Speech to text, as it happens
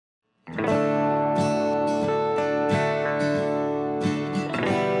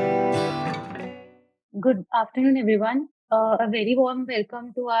Good afternoon, everyone. A very warm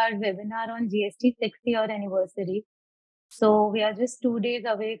welcome to our webinar on GST 6th-year anniversary. So we are just 2 days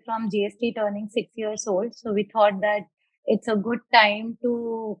away from GST turning 6 years old. So we thought that it's a good time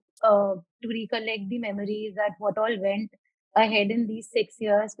to recollect the memories that what all went ahead in these 6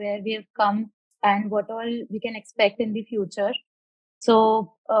 years, where we have come, and what all we can expect in the future.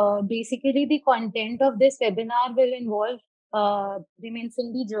 So basically, the content of this webinar will involve remains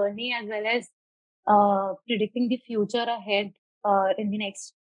in the journey as well as predicting the future ahead in the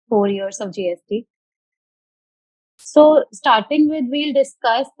next 4 years of GST. So starting with, we'll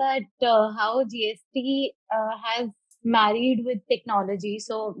discuss that how GST has married with technology.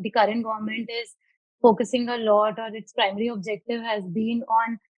 So the current government is focusing a lot, or its primary objective has been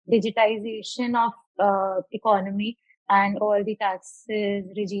on digitization of economy and all the taxes,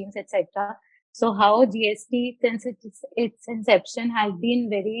 regimes, etc. So how GST, since its inception, has been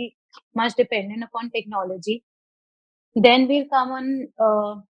very much dependent upon technology. Then we'll come on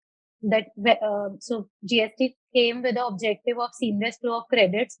so GST came with the objective of seamless flow of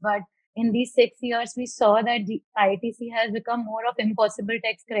credits, but in these 6 years, we saw that the ITC has become more of impossible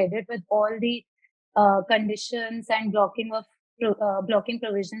tax credit with all the conditions and blocking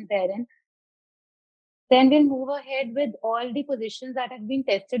provisions therein. Then we'll move ahead with all the positions that have been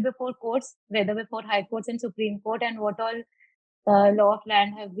tested before courts, whether before High Courts and Supreme Court, and what all law of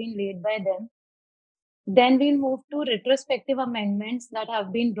land have been laid by them. Then we'll move to retrospective amendments that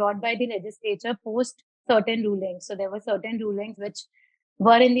have been brought by the legislature post certain rulings. So there were certain rulings which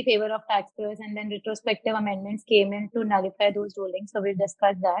were in the favor of taxpayers, and then retrospective amendments came in to nullify those rulings. So we'll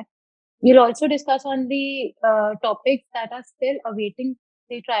discuss that. We'll also discuss on the topics that are still awaiting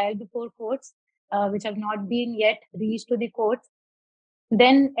the trial before courts, which have not been yet reached to the courts.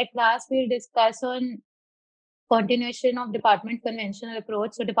 Then at last, we'll discuss on continuation of department conventional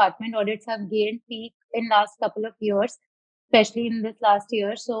approach. So department audits have gained peak in last couple of years, especially in this last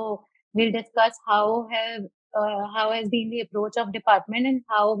year. So we'll discuss how has been the approach of department and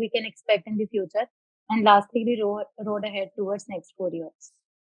how we can expect in the future. And lastly, the road ahead towards next 4 years.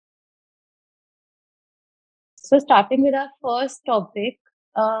 So starting with our first topic.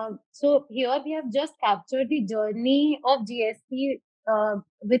 So here we have just captured the journey of GST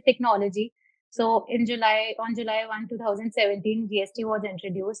with technology. So on July 1, 2017, GST was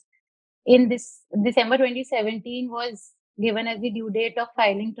introduced. In this December 2017 was given as the due date of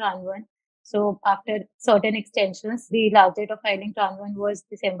filing Tran 1. So after certain extensions, the last date of filing Tran 1 was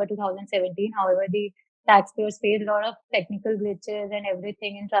December 2017. However, the taxpayers faced a lot of technical glitches and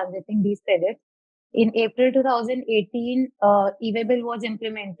everything in transiting these credits. In April 2018, e-way bill was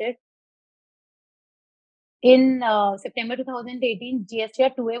implemented. In September 2018,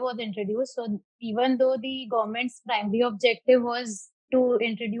 GST 2A was introduced. So even though the government's primary objective was to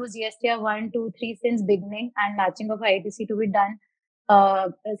introduce GST 1, 2, 3 since beginning and matching of ITC to be done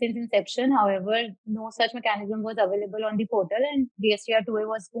since inception, however, no such mechanism was available on the portal, and GST 2A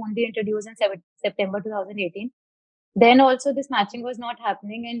was only introduced in September 2018. Then also this matching was not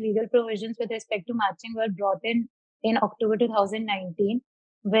happening, and legal provisions with respect to matching were brought in October 2019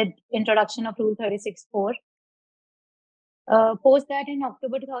 with introduction of Rule 36(4). Post that, in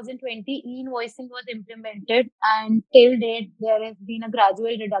October 2020, e-invoicing was implemented, and till date, there has been a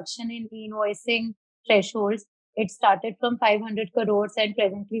gradual reduction in e-invoicing thresholds. It started from 500 crores, and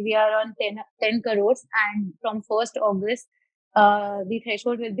presently we are on 10 crores. And from 1st August, the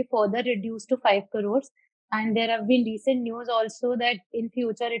threshold will be further reduced to 5 crores. And there have been recent news also that in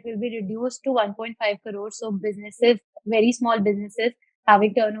future it will be reduced to 1.5 crores. So businesses, very small businesses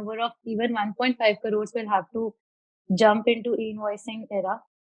having turnover of even 1.5 crores will have to jump into e-invoicing era.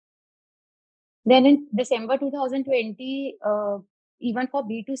 Then in December 2020, even for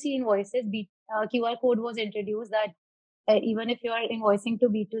B2C invoices, QR code was introduced that even if you are invoicing to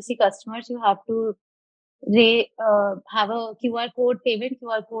B2C customers, you have to have a payment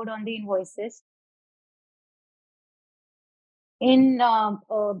QR code on the invoices.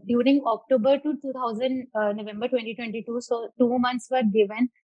 During October to November 2022, so 2 months were given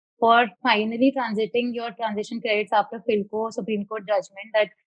for finally transiting your transition credits after PhilCo Supreme Court judgment, that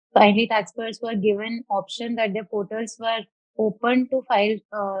finally taxpayers were given option that their portals were open to file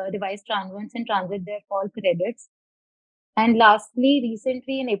revised Tran 1s and transit their all credits. And lastly,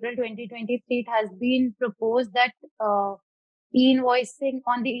 recently in April 2023, it has been proposed that on the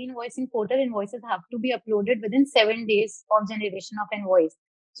e-invoicing portal, invoices have to be uploaded within 7 days of generation of invoice.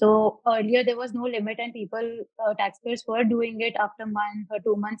 So earlier there was no limit, and taxpayers were doing it after a month or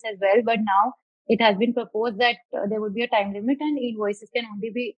 2 months as well. But now it has been proposed that there would be a time limit, and invoices can only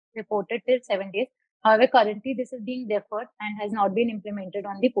be reported till 7 days. However, currently this is being deferred and has not been implemented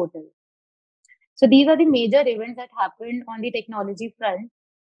on the portal. So these are the major events that happened on the technology front.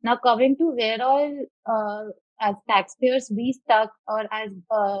 Now, coming to where all as taxpayers we stuck, or as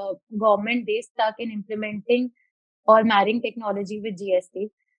government they stuck in implementing or marrying technology with GST.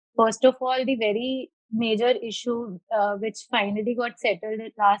 First of all, the very major issue which finally got settled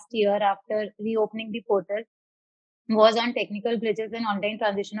last year after reopening the portal was on technical glitches and online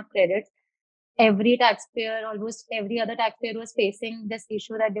transition of credits. Every taxpayer, almost every other taxpayer, was facing this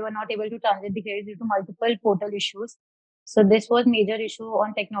issue that they were not able to transit the credit due to multiple portal issues. So this was major issue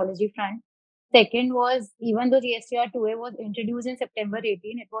on technology front. Second was, even though GSTR 2A was introduced in September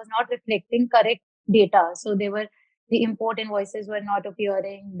 18, it was not reflecting correct data. So there were the import invoices were not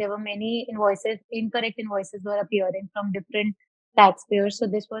appearing. There were many invoices, incorrect invoices were appearing from different taxpayers. So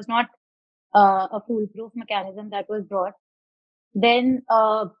this was not a foolproof mechanism that was brought. Then,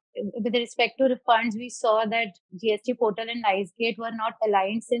 with respect to refunds, we saw that GST portal and NICE were not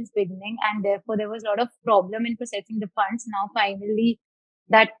aligned since beginning, and therefore there was a lot of problem in processing the funds. Now, finally,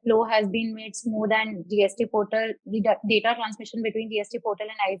 that flow has been made smooth, and GST portal, the data transmission between GST portal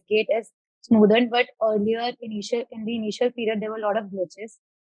and NICE is smoothened. But earlier, in the initial period, there were a lot of glitches.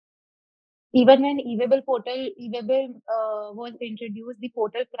 Even when eWaybill was introduced, the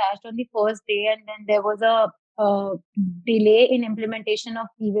portal crashed on the first day, and then there was a delay in implementation of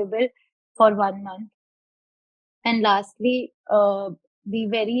eWaybill for 1 month. And lastly, the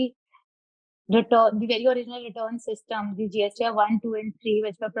very original return system, the GSTR 1, 2, and 3,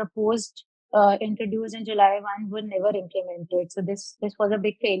 which were proposed, introduced in July 1, were never implemented. So this was a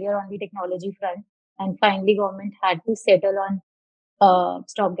big failure on the technology front, and finally, government had to settle on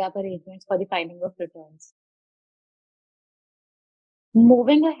stopgap arrangements for the filing of returns.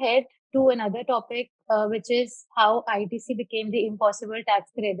 Moving ahead to another topic, which is how ITC became the impossible tax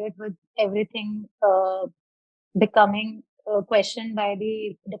credit, with everything becoming questioned by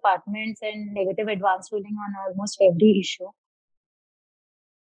the departments and negative advance ruling on almost every issue.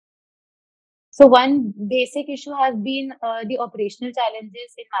 So one basic issue has been the operational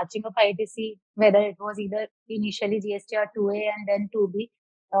challenges in matching of ITC, whether it was either initially GSTR 2A and then 2B.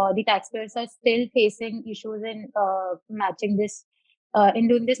 The taxpayers are still facing issues in matching this, in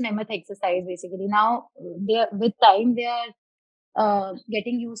doing this mammoth exercise. Basically, now with time they are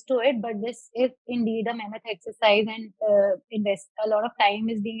getting used to it, but this is indeed a mammoth exercise, and invest a lot of time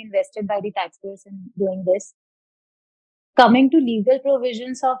is being invested by the taxpayers in doing this. Coming to legal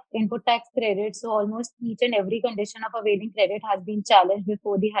provisions of input tax credit, so almost each and every condition of availing credit has been challenged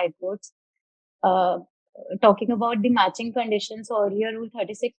before the high courts. Uh, Talking about the matching conditions, so earlier Rule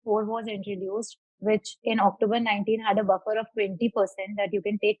 36(4) was introduced, which in October 19 had a buffer of 20% that you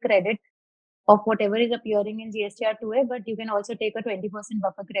can take credit of whatever is appearing in GSTR 2A, but you can also take a 20%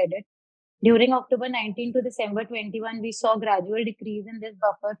 buffer credit. During October 19 to December 21, we saw gradual decrease in this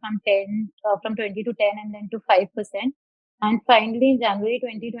buffer from 20 to 10 and then to 5%. And finally, in January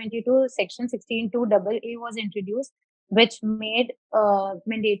 2022, Section 16(2) was introduced, which made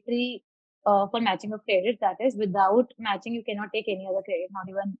mandatory for matching of credit. That is, without matching, you cannot take any other credit, not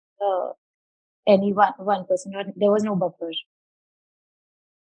even any 1%, or there was no buffer.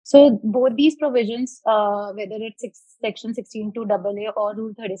 So both these provisions, whether it's Section 16(2) or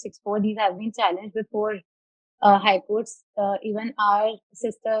Rule 36(4), these have been challenged before high courts. Even our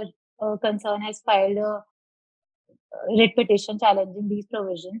sister concern has filed a writ petition challenging these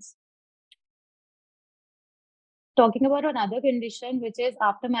provisions. Talking about another condition, which is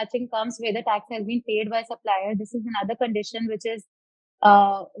after matching comes where the tax has been paid by supplier. This is another condition which is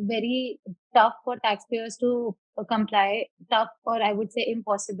very tough for taxpayers to comply. Tough, or I would say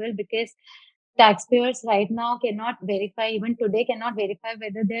impossible, because taxpayers right now cannot verify, even today cannot verify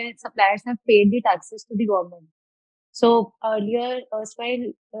whether their suppliers have paid the taxes to the government. So earlier,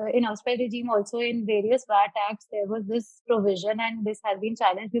 in erstwhile regime, also in various VAT acts, there was this provision, and this has been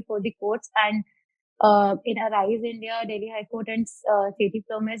challenged before the courts. And in Arise India, Delhi High Court, and Seti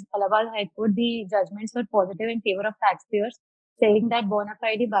Promise, Allahabad High Court, the judgments were positive in favor of taxpayers, saying that bona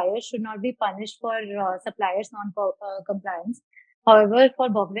fide buyers should not be punished for suppliers' non-compliance. However, for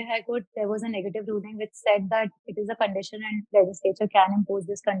Bombay High Court, there was a negative ruling which said that it is a condition and legislature can impose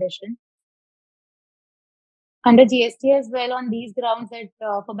this condition. Under GST as well, on these grounds that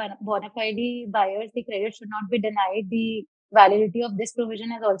for bona fide buyers, the credit should not be denied. The validity of this provision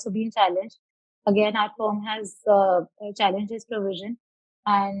has also been challenged. Again, our firm has challenged this provision.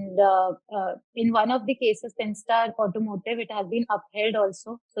 And in one of the cases, Finstar Automotive, it has been upheld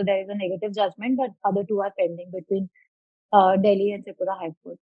also. So there is a negative judgment, but other two are pending between Delhi and Tripura High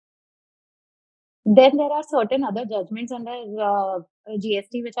Court. Then there are certain other judgments under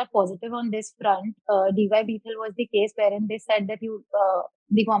GST which are positive on this front. DY Beethel was the case wherein they said that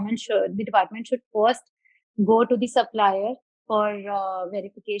the department should first go to the supplier for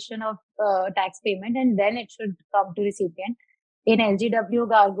verification of tax payment, and then it should come to recipient. In LGW,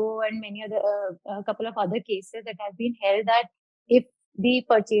 Gargo, and many other a couple of other cases, it has been held that if the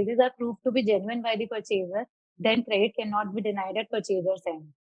purchases are proved to be genuine by the purchaser, then credit cannot be denied at purchaser's end.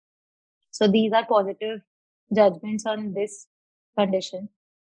 So these are positive judgments on this condition.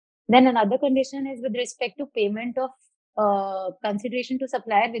 Then another condition is with respect to payment of consideration to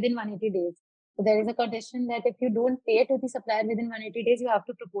supplier within 180 days. So there is a condition that if you don't pay to the supplier within 180 days, you have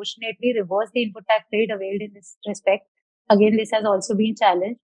to proportionately reverse the input tax credit availed in this respect. Again, this has also been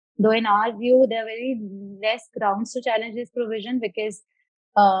challenged. Though in our view, there are very less grounds to challenge this provision because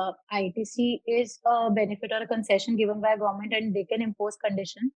ITC is a benefit or a concession given by a government and they can impose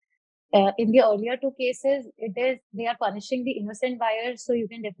conditions. In the earlier two cases, they are punishing the innocent buyers, so you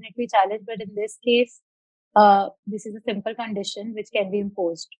can definitely challenge. But in this case, this is a simple condition which can be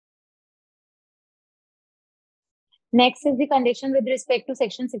imposed. Next is the condition with respect to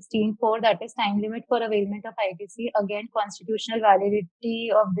Section 16(4), that is time limit for availment of ITC. Again, constitutional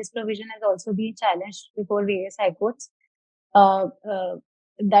validity of this provision has also been challenged before various high courts.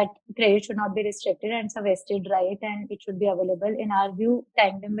 That credit should not be restricted and it's a vested right and it should be available. In our view,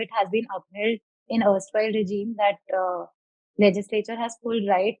 time limit has been upheld in erstwhile regime that legislature has full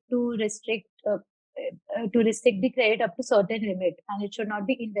right to restrict the credit up to certain limit and it should not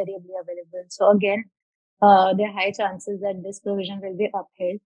be invariably available. So again, there are high chances that this provision will be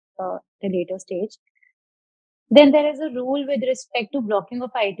upheld at a later stage. Then there is a rule with respect to blocking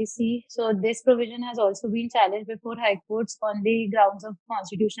of ITC. So this provision has also been challenged before high courts on the grounds of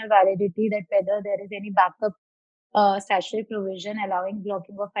constitutional validity, that whether there is any backup statutory provision allowing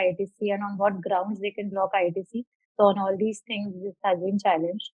blocking of ITC and on what grounds they can block ITC. So on all these things, this has been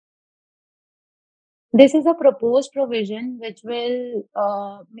challenged. This is a proposed provision which will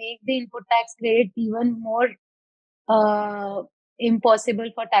make the input tax credit even more impossible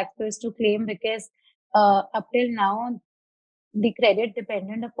for taxpayers to claim because up till now, the credit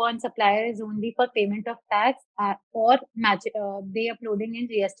dependent upon supplier is only for payment of tax or they uploading in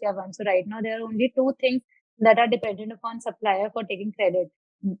GST1. So right now there are only two things that are dependent upon supplier for taking credit.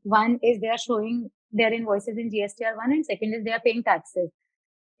 One is they are showing their invoices in GST1 and second is they are paying taxes.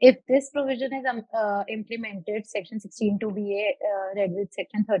 If this provision is implemented, Section 16(2)(ba read with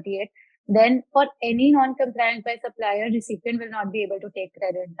Section 38, then for any non-compliant by supplier, recipient will not be able to take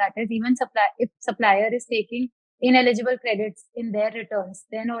credit. That is, even if supplier is taking ineligible credits in their returns,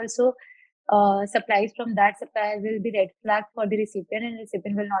 then also supplies from that supplier will be red flag for the recipient and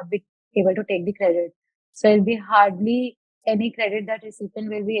recipient will not be able to take the credit. So it'll be hardly any credit that recipient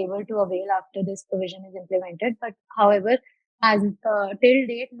will be able to avail after this provision is implemented. But however, as till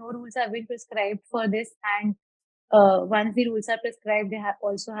date, no rules have been prescribed for this, and once the rules are prescribed, they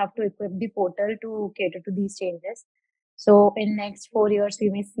also have to equip the portal to cater to these changes. So in next 4 years,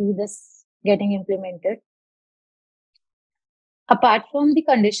 we may see this getting implemented. Apart from the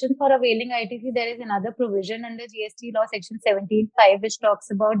condition for availing ITC, there is another provision under GST law section 17(5) which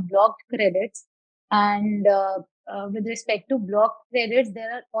talks about blocked credits. And with respect to blocked credits,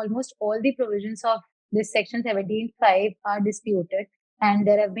 there are almost all the provisions of this section 17(5) are disputed, and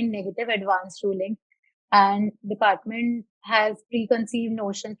there have been negative advance rulings. And department has preconceived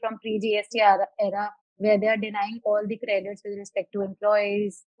notions from pre-GST era where they are denying all the credits with respect to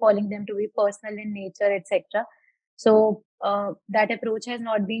employees, calling them to be personal in nature, etc. So that approach has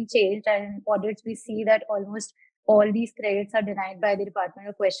not been changed, and in audits we see that almost all these credits are denied by the department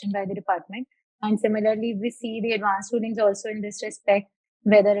or questioned by the department. And similarly, we see the advanced rulings also in this respect,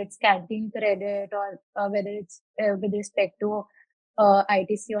 whether it's canteen credit or whether it's with respect to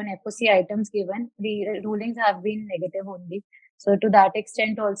ITC on FOC items given, the rulings have been negative only. So to that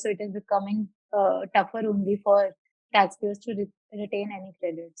extent also, it is becoming tougher only for taxpayers to retain any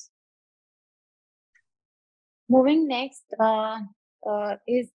credits. Moving next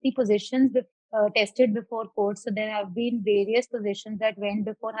is the positions tested before courts. So there have been various positions that went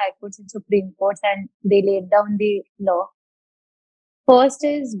before high courts and Supreme Courts, and they laid down the law. First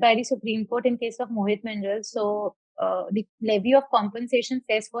is by the Supreme Court in case of Mohit Mineral. So the levy of compensation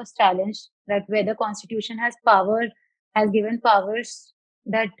cess was challenged, that whether Constitution has given powers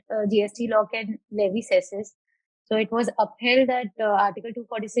that GST law can levy cesses. So it was upheld that Article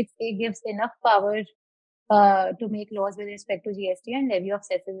 246A gives enough power to make laws with respect to GST, and levy of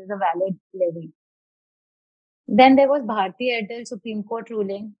cesses is a valid levy. Then there was Bharti Airtel Supreme Court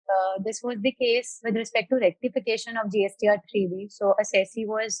ruling. This was the case with respect to rectification of GSTR 3B. So assessee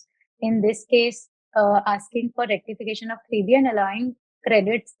was in this case asking for rectification of 3B and allowing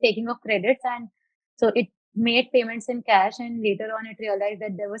taking of credits, and so it made payments in cash, and later on it realized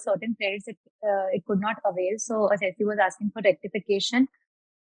that there were certain credits it could not avail. So assessee was asking for rectification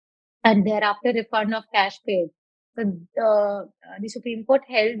and thereafter refund of cash paid. So the Supreme Court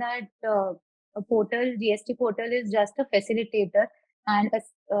held that a portal, GST portal, is just a facilitator, and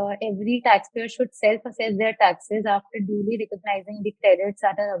every taxpayer should self-assess their taxes after duly recognizing the credits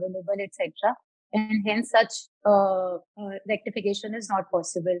that are available, etc. And hence, such rectification is not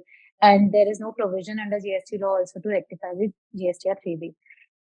possible. And there is no provision under GST law also to rectify the GST 3B.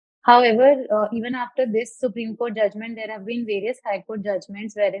 However, even after this Supreme Court judgment, there have been various High Court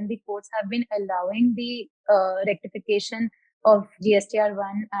judgments wherein the courts have been allowing the rectification of GSTR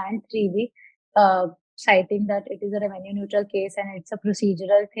 1 and 3B, citing that it is a revenue neutral case and it's a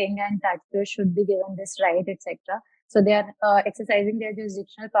procedural thing and taxpayers should be given this right, etc. So they are exercising their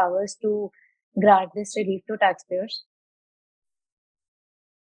jurisdictional powers to grant this relief to taxpayers.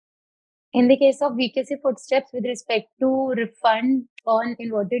 In the case of VKC footsteps with respect to refund on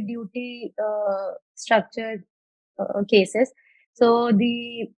inverted duty structure cases, so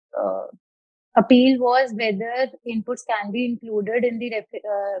the appeal was whether inputs can be included in the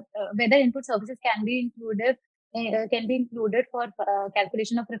whether input services can be included for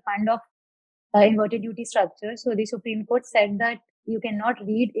calculation of refund of inverted duty structure. So the Supreme Court said that you cannot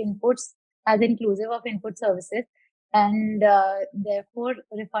read inputs as inclusive of input services, and therefore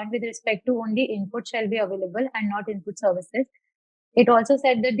refund with respect to only input shall be available and not input services. It also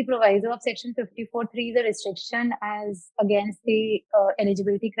said that the proviso of Section 54(3) is a restriction as against the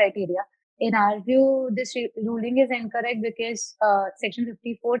eligibility criteria. In our view, this ruling is incorrect because Section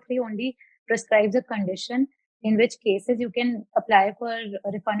 54(3) only prescribes a condition in which cases you can apply for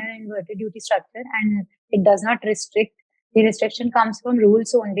a refund on inverted duty structure, and it does not restrict. The restriction comes from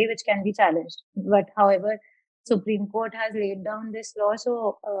rules only, which can be challenged. But however, Supreme Court has laid down this law,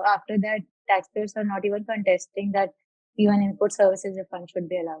 so after that, taxpayers are not even contesting that even input services refund should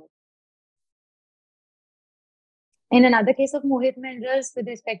be allowed. In another case of Mohit Mendel's with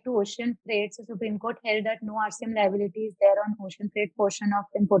respect to ocean freight, the Supreme Court held that no RCM liability is there on ocean freight portion of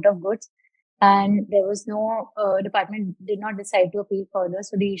import of goods, and there was no department did not decide to appeal further,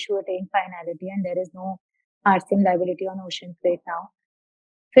 so the issue attained finality, and there is no RCM liability on ocean freight now.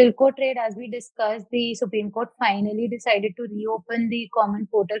 Philco trade, as we discussed, the Supreme Court finally decided to reopen the common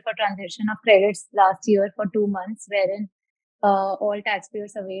portal for transaction of credits last year for 2 months, wherein all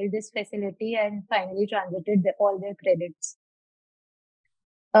taxpayers availed this facility and finally transited all their credits.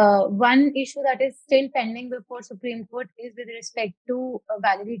 One issue that is still pending before Supreme Court is with respect to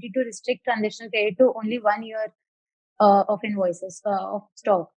validity to restrict transactional credit to only 1 year of invoices of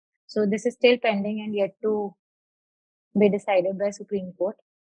stock. So this is still pending and yet to be decided by Supreme Court.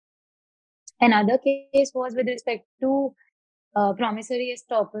 Another case was with respect to promissory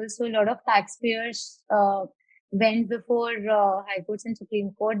estoppel. So a lot of taxpayers went before High Courts and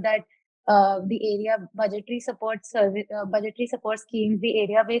Supreme Court that the area budgetary support schemes, the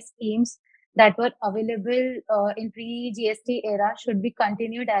area-based schemes that were available in pre-GST era should be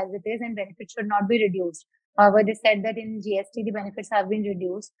continued as it is and benefits should not be reduced. However, they said that in GST the benefits have been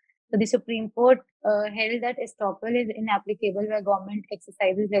reduced. So the Supreme Court held that estoppel is inapplicable where government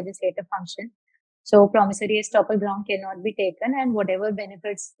exercises legislative function. So promissory estoppel ground cannot be taken, and whatever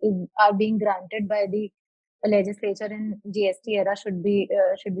benefits are being granted by the legislature in GST era should be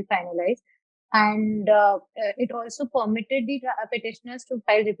finalized. And it also permitted the petitioners to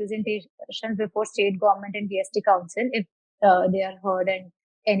file representations before state government and GST council if they are heard and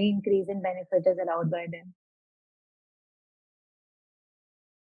any increase in benefit is allowed by them.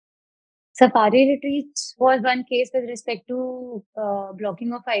 Safari retreats was one case with respect to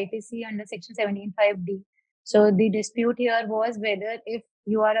blocking of ITC under Section 17(5)(d). So the dispute here was whether if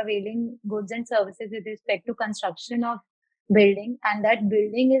you are availing goods and services with respect to construction of building and that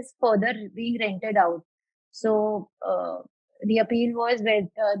building is further being rented out. So the appeal was where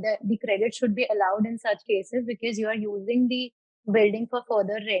the credit should be allowed in such cases because you are using the building for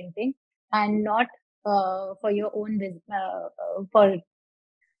further renting and not for your own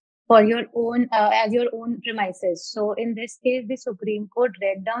for your own as your own premises. So in this case, the Supreme Court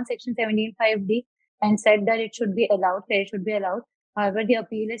read down Section 17(5)(d) and said that it should be allowed, credit should be allowed. However, the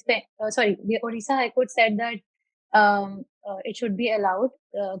appeal is the Odisha High Court said that it should be allowed,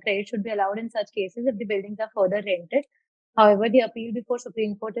 credit should be allowed in such cases if the buildings are further rented. However, the appeal before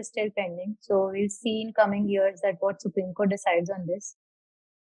Supreme Court is still pending. So we'll see in coming years that what Supreme Court decides on this.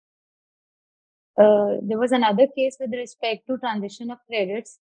 There was another case with respect to transition of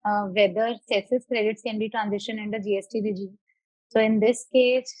credits, whether cessus credits can be transitioned under GST regime. So in this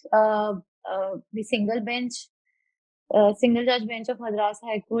case, the single bench Single judge bench of Madras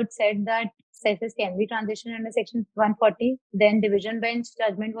High Court said that cesses can be transitioned under Section 140. Then division bench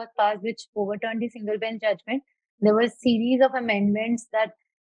judgment was passed, which overturned the single bench judgment. There was series of amendments that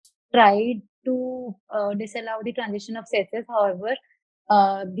tried to disallow the transition of cesses. However,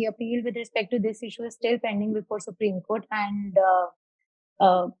 the appeal with respect to this issue is still pending before Supreme Court, and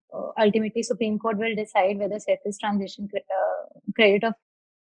ultimately Supreme Court will decide whether cesses transition credit of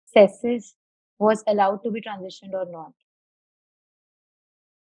cesses was allowed to be transitioned or not.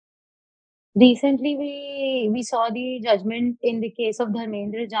 Recently, we saw the judgment in the case of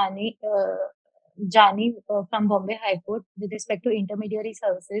Dharmendra Jani from Bombay High Court with respect to intermediary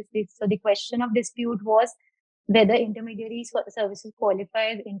services. So the question of dispute was whether intermediary services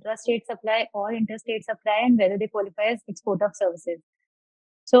qualify as intrastate supply or interstate supply, and whether they qualify as export of services.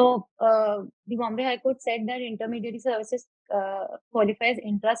 So the Bombay High Court said that intermediary services qualify as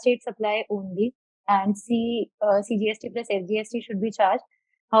intrastate supply only, and CGST plus SGST should be charged.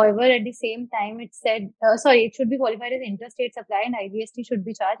 However, at the same time, it said, it should be qualified as interstate supply, and IGST should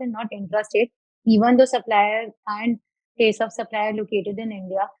be charged and not intrastate, even though supplier and place of supply are located in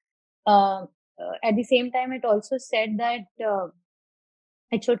India. At the same time, it also said that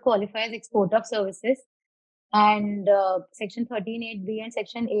it should qualify as export of services, and Section 13(8)(b) and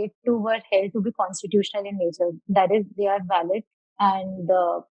Section 8(2) were held to be constitutional in nature. That is, they are valid, and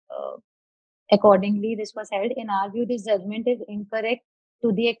accordingly, this was held. In our view, this judgment is incorrect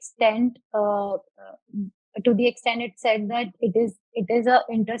to the extent it said that it is a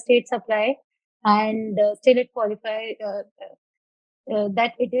interstate supply, and still it qualifies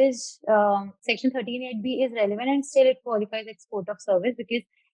that it is Section 13(8)(b) is relevant, and still it qualifies export of service, because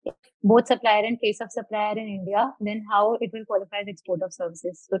if both supplier and place of supply are in India, then how it will qualify as export of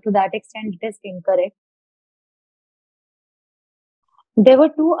services? So to that extent, it is incorrect. There were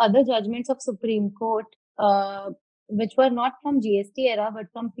two other judgments of Supreme Court, which were not from GST era, but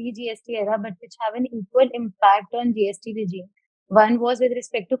from pre-GST era, but which have an equal impact on GST regime. One was with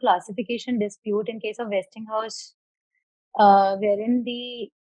respect to classification dispute in case of Westinghouse, wherein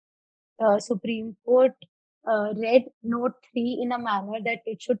the Supreme Court read Note 3 in a manner that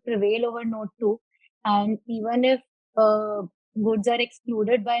it should prevail over Note 2. And even if goods are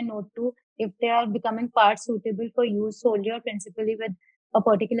excluded by Note 2, if they are becoming parts suitable for use solely or principally with a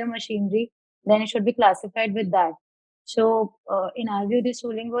particular machinery, then it should be classified with that. So, in our view, this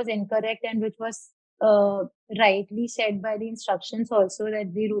ruling was incorrect, and which was rightly said by the instructions also,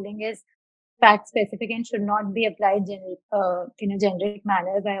 that the ruling is fact specific and should not be applied in a generic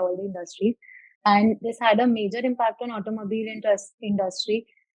manner by all the industries. And this had a major impact on automobile industry.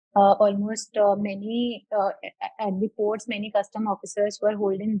 Almost many at the ports, many custom officers were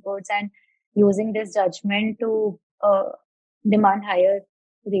holding boards and using this judgment to demand higher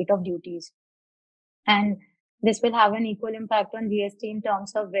rate of duties. And this will have an equal impact on GST in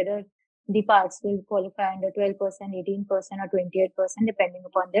terms of whether the parts will qualify under 12%, 18%, or 28%, depending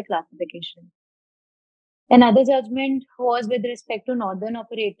upon their classification. Another judgment was with respect to Northern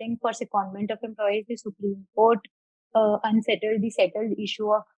operating for secondment of employees. The Supreme Court unsettled the settled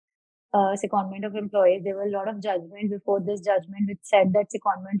issue of secondment of employees. There were a lot of judgments before this judgment which said that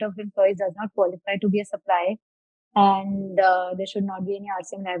secondment of employees does not qualify to be a supply, and there should not be any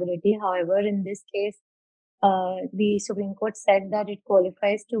RCM liability. However, in this case, the Supreme Court said that it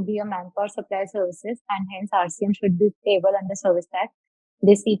qualifies to be a manpower supply services, and hence RCM should be payable under service tax.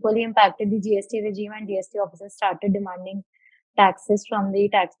 This equally impacted the GST regime, and GST officers started demanding taxes from the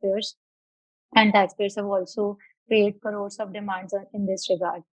taxpayers, and taxpayers have also paid crores of demands in this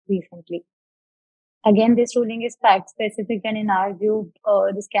regard recently. Again, this ruling is fact specific, and in our view,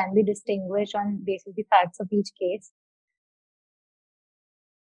 this can be distinguished on basis of the facts of each case.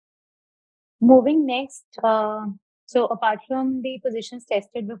 Moving next, so apart from the positions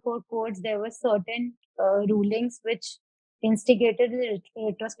tested before courts, there were certain rulings which instigated the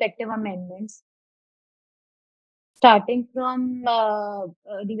retrospective amendments. Starting from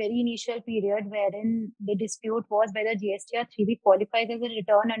the very initial period wherein the dispute was whether GSTR 3B qualifies as a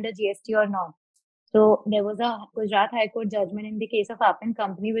return under GST or not. So there was a Gujarat High Court judgment in the case of Appen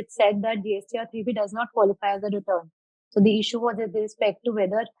Company which said that GSTR 3B does not qualify as a return. So the issue was with respect to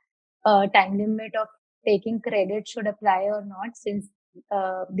whether time limit of taking credit should apply or not, since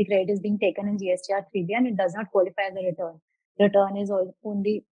the credit is being taken in GSTR 3B and it does not qualify as a return. Return is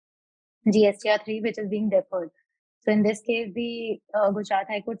only GSTR 3 which is being deferred. So in this case, the Gujarat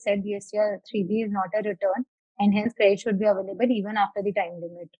High Court said GSTR 3B is not a return, and hence credit should be available even after the time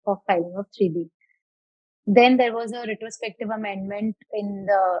limit of filing of 3B. Then there was a retrospective amendment in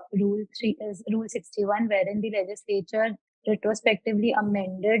the Rule 61, wherein the legislature retrospectively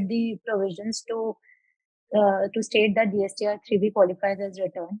amended the provisions to to state that GSTR 3B qualifies as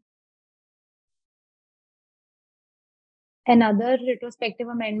return. Another retrospective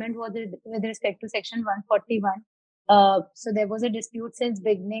amendment was with respect to Section 141. So there was a dispute since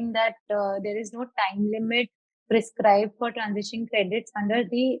beginning that there is no time limit prescribed for transition credits under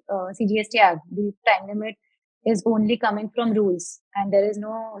the CGST Act. The time limit is only coming from rules, and there is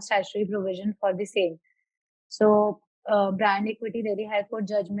no statutory provision for the same. So, brand equity Delhi High Court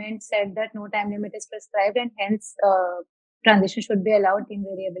judgment said that no time limit is prescribed, and hence transition should be allowed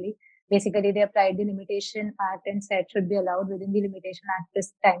invariably. Basically, they applied the Limitation Act and said should be allowed within the Limitation Act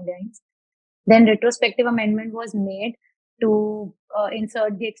timelines. Then retrospective amendment was made to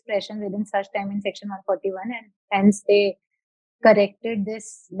insert the expression within such time in Section 141, and hence they corrected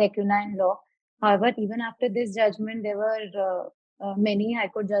this lacuna in law. However, even after this judgment, there were many High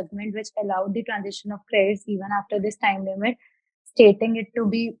Court judgments which allowed the transition of credits even after this time limit, stating it to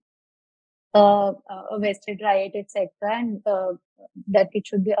be a vested right, etc., and that it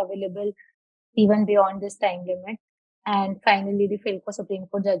should be available even beyond this time limit. And finally, the Philco Supreme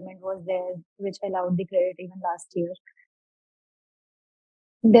Court judgment was there, which allowed the credit even last year.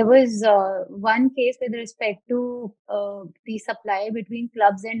 There was one case with respect to the supply between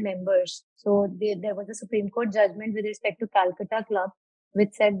clubs and members. So there was a Supreme Court judgment with respect to Calcutta Club, which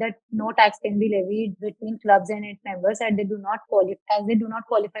said that no tax can be levied between clubs and its members, and they do not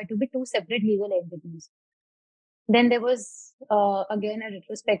qualify to be two separate legal entities. Then there was again a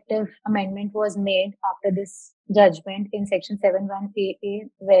retrospective amendment was made after this judgment in Section 71AA,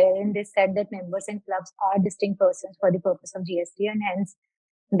 wherein they said that members and clubs are distinct persons for the purpose of GST, and hence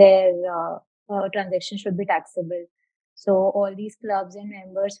their transaction should be taxable. So all these clubs and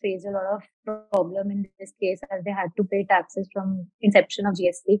members face a lot of problem in this case, as they had to pay taxes from inception of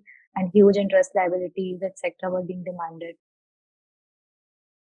GST, and huge interest liabilities, etc., were being demanded.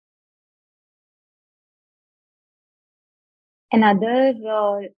 Another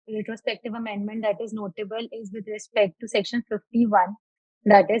retrospective amendment that is notable is with respect to Section 51,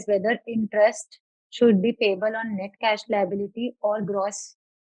 that is whether interest should be payable on net cash liability or gross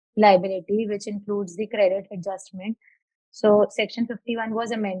liability, which includes the credit adjustment. So Section 51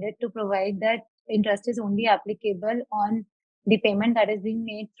 was amended to provide that interest is only applicable on the payment that is being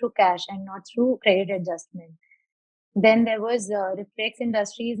made through cash and not through credit adjustment. Then there was Reflex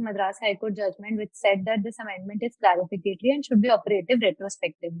Industries Madras High Court judgment, which said that this amendment is clarificatory and should be operative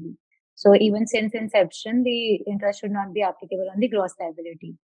retrospectively. So even since inception, the interest should not be applicable on the gross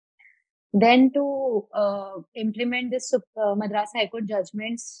liability. Then to implement this Madras High Court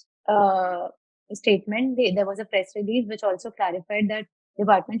judgment's statement, there was a press release which also clarified that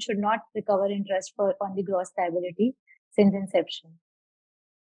department should not recover interest on the gross liability since inception.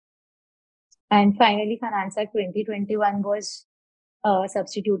 And finally, Finance Act 2021 was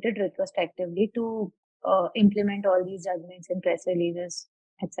substituted retrospectively to implement all these judgments in press releases,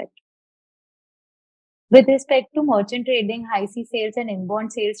 etc. With respect to merchant trading, high sea sales, and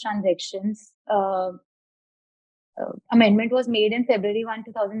inbound sales transactions, amendment was made in February 1,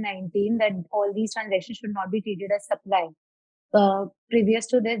 2019 that all these transactions should not be treated as supply. Previous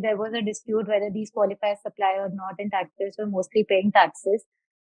to this, there was a dispute whether these qualify as supply or not, and taxpayers were mostly paying taxes.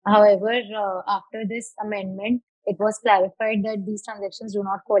 However, after this amendment, it was clarified that these transactions do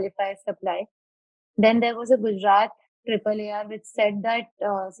not qualify as supply. Then there was a Gujarat AAAR which said that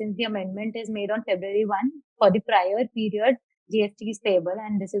since the amendment is made on February 1, for the prior period, GST is payable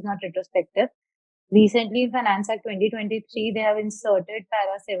and this is not retrospective. Recently, in Finance Act 2023, they have inserted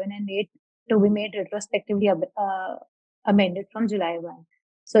para 7 and 8 to be made retrospectively amended from July 1.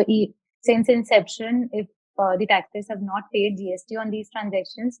 So since inception, if the taxpayers have not paid GST on these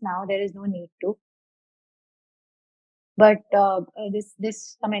transactions, now there is no need to. But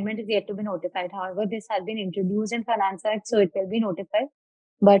this amendment is yet to be notified. However, this has been introduced in Finance Act, so it will be notified.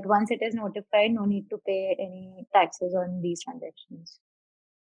 But once it is notified, no need to pay any taxes on these transactions.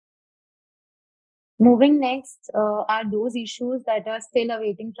 Moving next are those issues that are still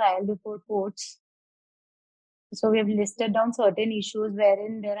awaiting trial before courts. So we have listed down certain issues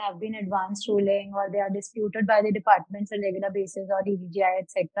wherein there have been advanced ruling or they are disputed by the departments on regular basis or EDGI,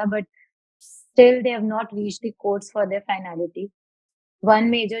 etc. But still they have not reached the courts for their finality. One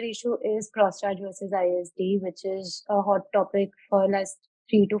major issue is cross-charge versus ISD, which is a hot topic for last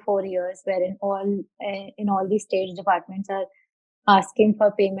 3 to 4 years, wherein in all the state departments are asking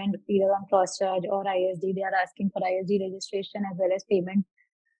for payment either on cross-charge or ISD. They are asking for ISD registration as well as payment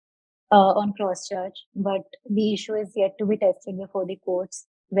on cross-charge. But the issue is yet to be tested before the courts,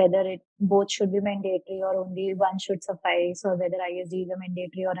 whether it both should be mandatory or only one should suffice, or whether ISD is a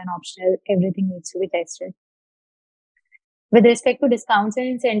mandatory or an optional. Everything needs to be tested. With respect to discounts and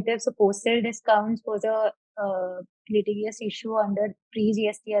incentives, so post-sale discounts was a litigious issue under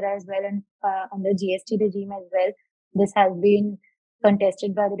pre-GST era as well, and under GST regime as well. This has been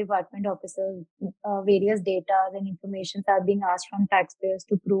contested by the department officers. Various data and information are being asked from taxpayers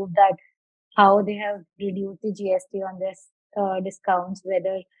to prove that how they have reduced the GST on this discounts,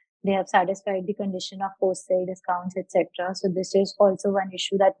 whether they have satisfied the condition of post-sale discounts, etc. So this is also one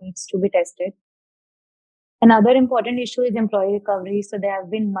issue that needs to be tested. Another important issue is employee recovery. So there have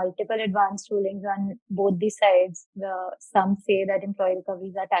been multiple advanced rulings on both the sides. Some say that employee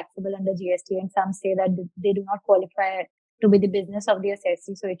recoveries are taxable under GST, and some say that they do not qualify to be the business of the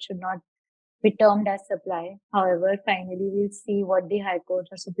assessee, so it should not be termed as supply. However, finally, we'll see what the High Court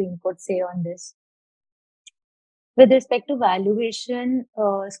or Supreme Court say on this. With respect to valuation,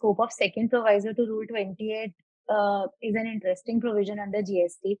 scope of second proviso to Rule 28 is an interesting provision under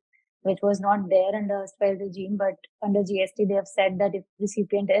GST, which was not there under erstwhile regime, but under GST they have said that if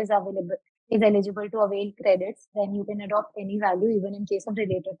recipient is eligible to avail credits, then you can adopt any value even in case of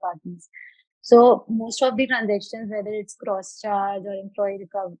related parties. So most of the transactions, whether it's cross charge or employee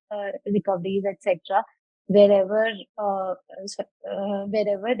recoveries, etc., wherever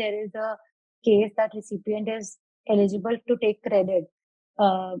there is a case that recipient is eligible to take credit,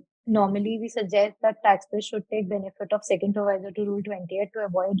 normally we suggest that taxpayers should take benefit of second proviso to Rule 28 to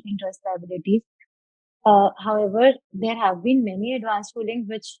avoid interest liabilities. However, there have been many advanced rulings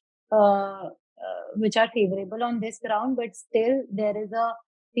which are favorable on this ground, but still there is a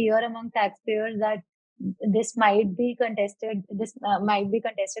fear among taxpayers that this might be contested. This might be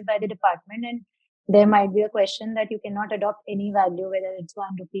contested by the department, and there might be a question that you cannot adopt any value, whether it's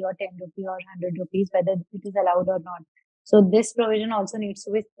 1 rupee or 10 rupee or 100 rupees, whether it is allowed or not. So this provision also needs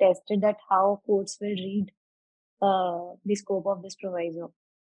to be tested, that how courts will read the scope of this proviso.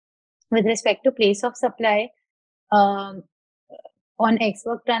 With respect to place of supply, on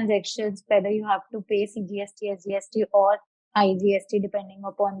ex-work transactions, whether you have to pay CGST, SGST or IGST depending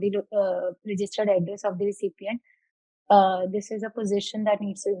upon the registered address of the recipient. This is a position that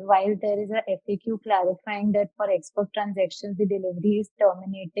needs to, while there is a FAQ clarifying that for ex-work transactions, the delivery is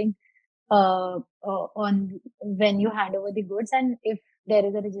terminating on when you hand over the goods, and if there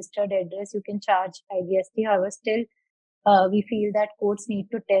is a registered address, you can charge IGST. However, still, we feel that courts need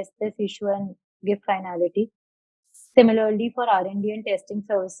to test this issue and give finality. Similarly, for R&D and testing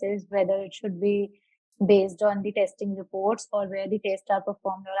services, whether it should be based on the testing reports or where the tests are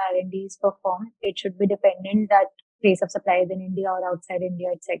performed or R&D is performed, it should be dependent that place of supply is in India or outside India,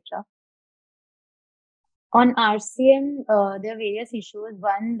 etc. On RCM, there are various issues.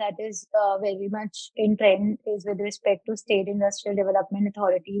 One that is very much in trend is with respect to state industrial development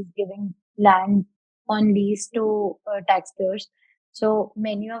authorities giving land on lease to taxpayers. So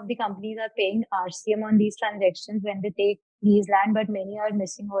many of the companies are paying RCM on these transactions when they take lease land, but many are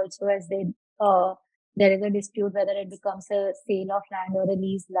missing also, as there is a dispute whether it becomes a sale of land or a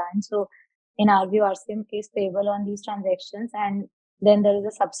leased land. So in our view, RCM is payable on these transactions, and then there is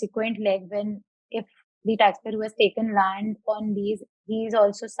a subsequent leg when if the taxpayer who has taken land on lease, he is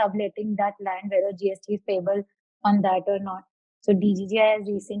also subletting that land, whether GST is payable on that or not. So DGGI has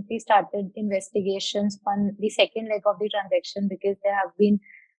recently started investigations on the second leg of the transaction, because there have been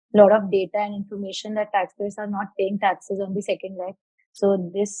a lot of data and information that taxpayers are not paying taxes on the second leg.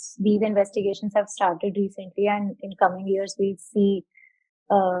 So these investigations have started recently, and in coming years we'll see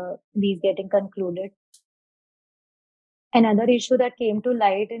these getting concluded. Another issue that came to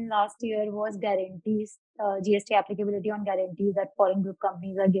light in last year was guarantees, GST applicability on guarantees that foreign group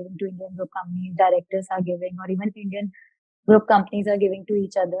companies are giving to Indian group companies, directors are giving, or even Indian group companies are giving to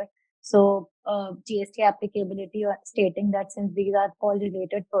each other. So GST applicability stating that since these are all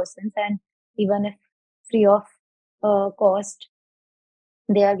related persons, and even if free of cost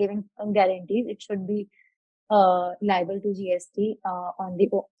they are giving guarantees, it should be liable to GST on the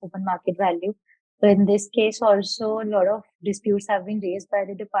open market value. So in this case also, a lot of disputes have been raised by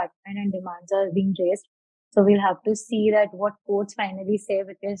the department and demands are being raised. So we'll have to see that what courts finally say,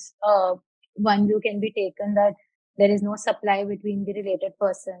 because one view can be taken that there is no supply between the related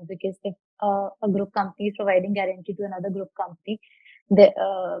persons, because if a group company is providing guarantee to another group company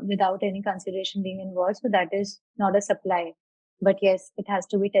without any consideration being involved, so that is not a supply. But yes, it has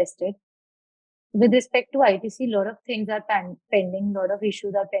to be tested. With respect to ITC, a lot of things are pending, a lot of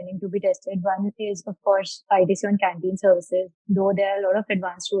issues are pending to be tested. One is, of course, ITC on canteen services, though there are a lot of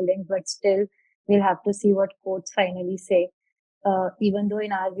advanced rulings, but still we'll have to see what courts finally say. Even though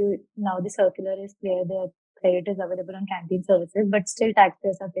in our view, now the circular is clear that credit is available on canteen services, but still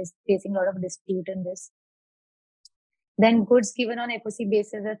taxpayers are facing a lot of dispute in this. Then goods given on FOC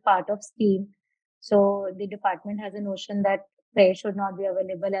basis as part of scheme. So the department has a notion that credit should not be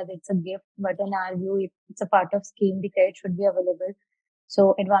available as it's a gift. But in our view, if it's a part of scheme, the credit should be available.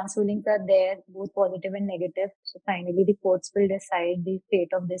 So advance rulings are there, both positive and negative. So finally, the courts will decide the fate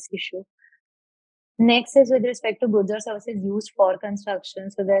of this issue. Next is with respect to goods or services used for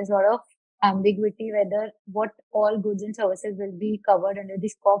construction. So there's a lot of ambiguity whether what all goods and services will be covered under the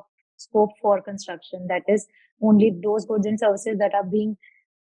scope for construction. That is only those goods and services that are being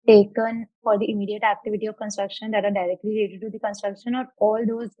taken for the immediate activity of construction that are directly related to the construction, or all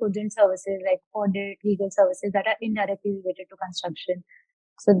those goods and services like audit, legal services that are indirectly related to construction.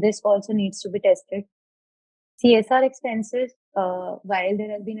 So this also needs to be tested. CSR expenses, while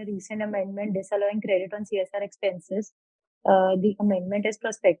there has been a recent amendment disallowing credit on CSR expenses, the amendment is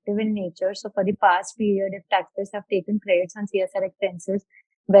prospective in nature. So for the past period, if taxpayers have taken credits on CSR expenses,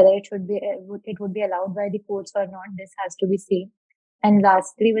 whether it would be allowed by the courts or not, this has to be seen. And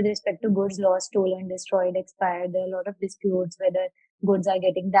lastly, with respect to goods lost, stolen, destroyed, expired, there are a lot of disputes whether goods are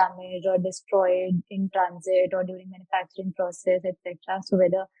getting damaged or destroyed in transit or during manufacturing process, etc. So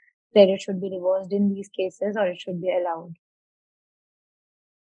whether credit should be reversed in these cases or it should be allowed.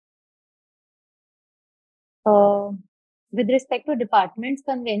 With respect to department's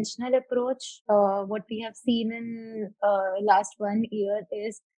conventional approach, what we have seen in last 1 year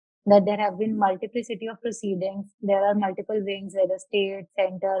is that there have been multiplicity of proceedings. There are multiple wings, whether state,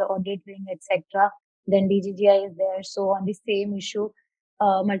 center, audit wing, etc. Then DGGI is there. So on the same issue,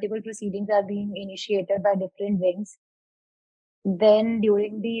 multiple proceedings are being initiated by different wings. Then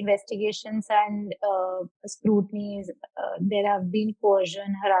during the investigations and scrutinies, there have been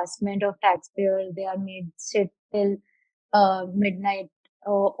coercion, harassment of taxpayers. They are made sit till midnight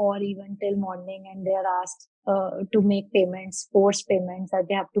or even till morning, and they are asked to make payments, forced payments, that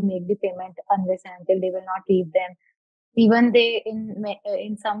they have to make the payment unless and until they will not leave them. Even they,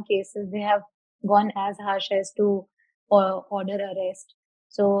 in some cases, they have gone as harsh as to order arrest.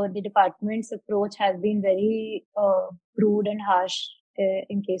 So the department's approach has been very crude and harsh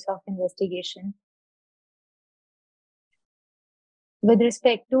in case of investigation. With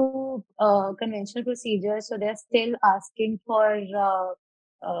respect to conventional procedures, so they're still asking for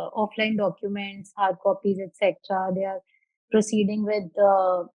offline documents, hard copies, etc. They are proceeding with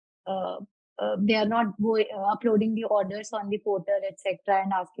they are not uploading the orders on the portal, etc.,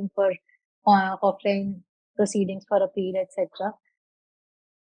 and asking for offline proceedings for appeal, etc.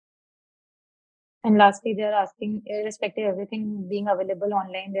 And lastly, they are asking, irrespective of everything being available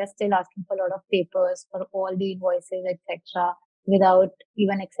online, they are still asking for a lot of papers for all the invoices, etc., without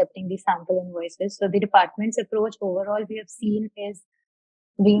even accepting the sample invoices. So the department's approach overall we have seen is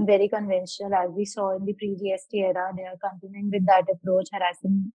being very conventional, as we saw in the pre-GST era. They are continuing with that approach,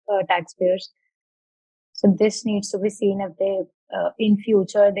 harassing taxpayers. So this needs to be seen if they, in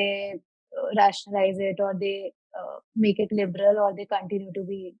future, they rationalize it, or they make it liberal, or they continue to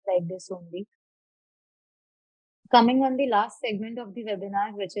be like this only. Coming on the last segment of the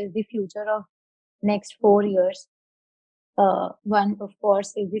webinar, which is the future of next 4 years. One, of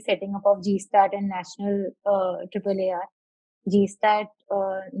course, is the setting up of GStat and national AAAR. GStat,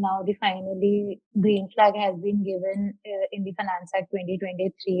 now the finally green flag has been given in the Finance Act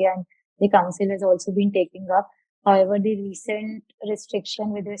 2023, and the council has also been taking up. However, the recent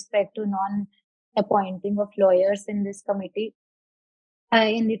restriction with respect to non-appointing of lawyers in this committee,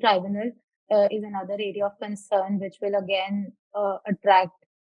 in the tribunal, is another area of concern, which will again attract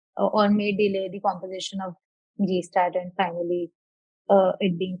or may delay the composition of GStat and finally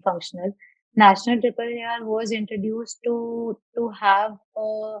it being functional. National AAAR was introduced to have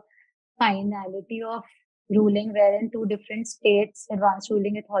a finality of ruling wherein two different states advanced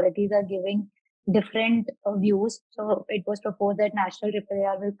ruling authorities are giving different views. So it was proposed that National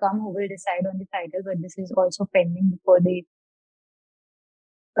AAAR will come, who will decide on the title, but this is also pending before the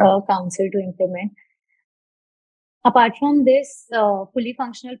council to implement. Apart from this, fully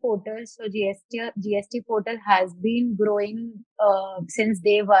functional portals, so GST portal has been growing since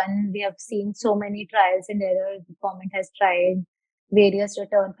day one. We have seen so many trials and errors. The government has tried various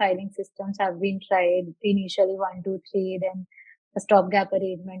return filing systems have been tried. Initially 1, 2, 3, then a stopgap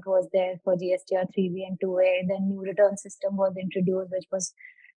arrangement was there for GSTR 3B and 2A. Then new return system was introduced, which was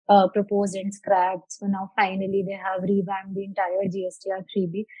proposed and scrapped. So now finally they have revamped the entire GSTR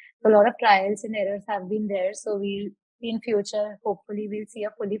 3B. So a lot of trials and errors have been there. So in future, hopefully we'll see a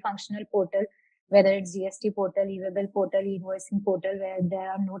fully functional portal, whether it's GST portal, e-bill portal, invoicing portal, where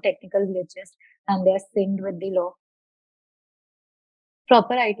there are no technical glitches and they're synced with the law.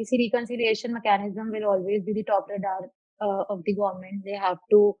 Proper ITC reconciliation mechanism will always be the top radar of the government. They have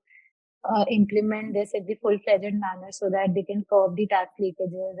to implement this in the full-fledged manner so that they can curb the tax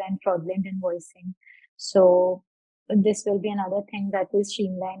leakages and fraudulent invoicing. So this will be another thing that will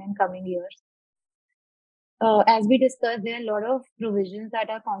streamline in coming years. As we discussed, there are a lot of provisions that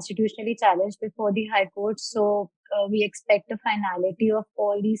are constitutionally challenged before the High Court. So we expect a finality of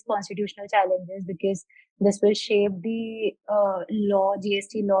all these constitutional challenges, because this will shape the law,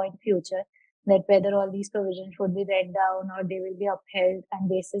 GST law in future, that whether all these provisions should be read down or they will be upheld, and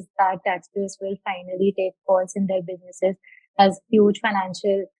basis that taxpayers will finally take calls in their businesses, as huge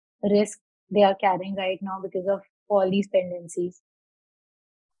financial risk they are carrying right now because of all these pendencies.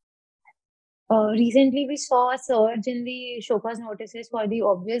 Recently, we saw a surge in the show cause notices for the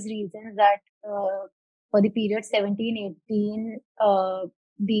obvious reasons that for the period 17-18,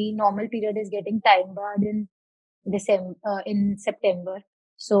 the normal period is getting time barred in September.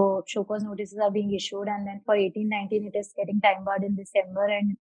 So show cause notices are being issued, and then for 18-19, it is getting time barred in December,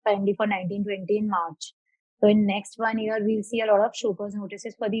 and finally for 19-20 in March. So in next 1 year, we'll see a lot of show cause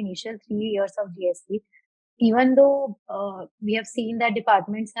notices for the initial 3 years of GST, even though we have seen that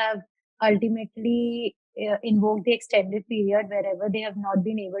departments have ultimately invoked the extended period wherever they have not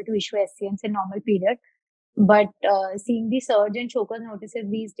been able to issue SCMs in normal period. But seeing the surge in show cause notices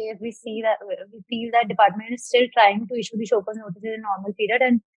these days, we feel that department is still trying to issue the show cause notices in normal period,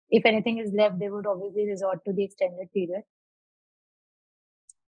 and if anything is left, they would obviously resort to the extended period.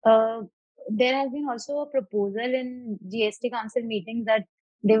 Uh, there has been also a proposal in GST Council meetings that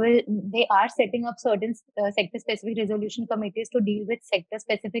they are setting up certain sector specific resolution committees to deal with sector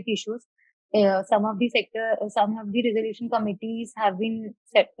specific issues. Some of the resolution committees have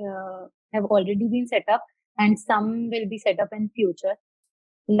already been set up, and some will be set up in future.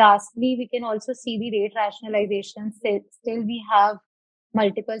 Lastly, we can also see the rate rationalization. Still we have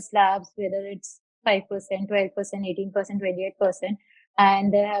multiple slabs, whether it's 5%, 12%, 18%, 28%.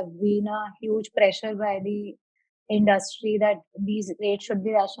 And there have been a huge pressure by the industry that these rates should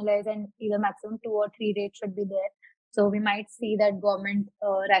be rationalized, and either maximum 2 or 3 rates should be there. So we might see that government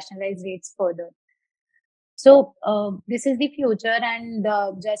rationalize rates further. So this is the future, and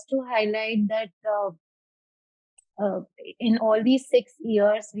just to highlight that in all these 6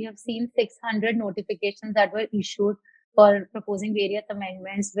 years, we have seen 600 notifications that were issued for proposing various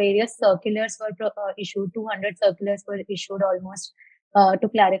amendments. Various circulars were issued. 200 circulars were issued almost to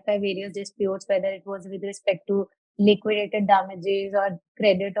clarify various disputes, whether it was with respect to liquidated damages or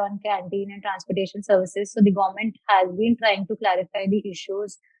credit on canteen and transportation services. So the government has been trying to clarify the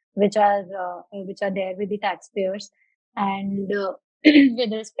issues which are there with the taxpayers. And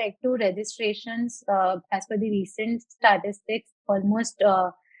with respect to registrations, as per the recent statistics, almost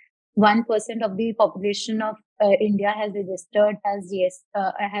 1% of the population of India has registered as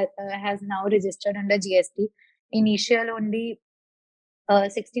has now registered under GST. Initial only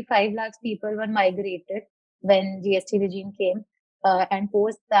 65 lakhs people were migrated when GST regime came. And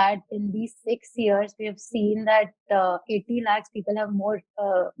post that, in these 6 years, we have seen that 80 lakhs people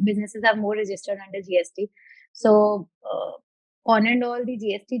businesses have more registered under GST. So, on and all, the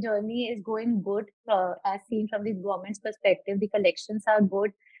GST journey is going good, as seen from the government's perspective. The collections are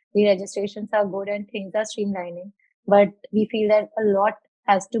good, the registrations are good, and things are streamlining. But we feel that a lot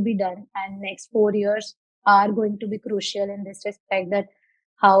has to be done, and next 4 years are going to be crucial in this respect, that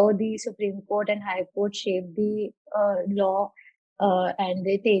how the Supreme Court and High Court shape the law, and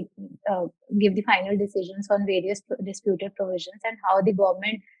they give the final decisions on various disputed provisions, and how the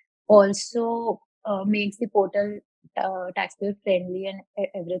government also makes the portal taxpayer friendly and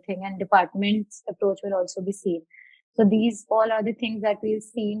everything, and department's approach will also be seen. So these all are the things that we'll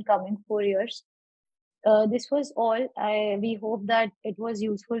see in coming 4 years. This was all. We hope that it was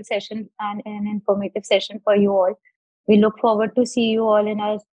useful session and an informative session for you all. We look forward to see you all in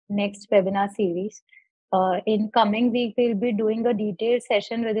our next webinar series. In coming week, we'll be doing a detailed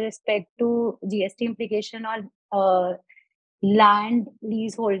session with respect to GST implication on land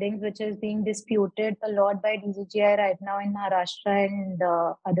lease holdings, which is being disputed a lot by DGGI right now in Maharashtra and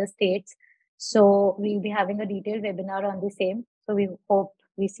other states. So we'll be having a detailed webinar on the same. So we hope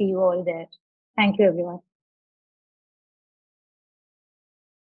we see you all there. Thank you, everyone.